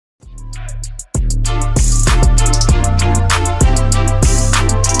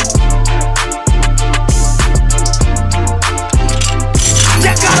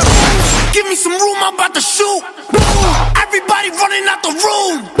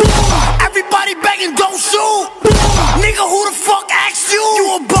Body bagging, don't shoot. Nigga, who the fuck asked you?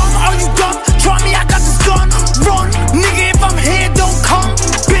 You a bum or you dumb? Try me, I got this gun. Run, nigga, if I'm here, don't come.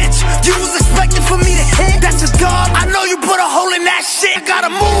 Bitch, you was expecting for me to hit. That's a dub. I know you put a hole in that shit. I gotta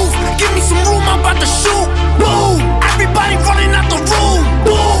move. Give me some room, I'm about to shoot.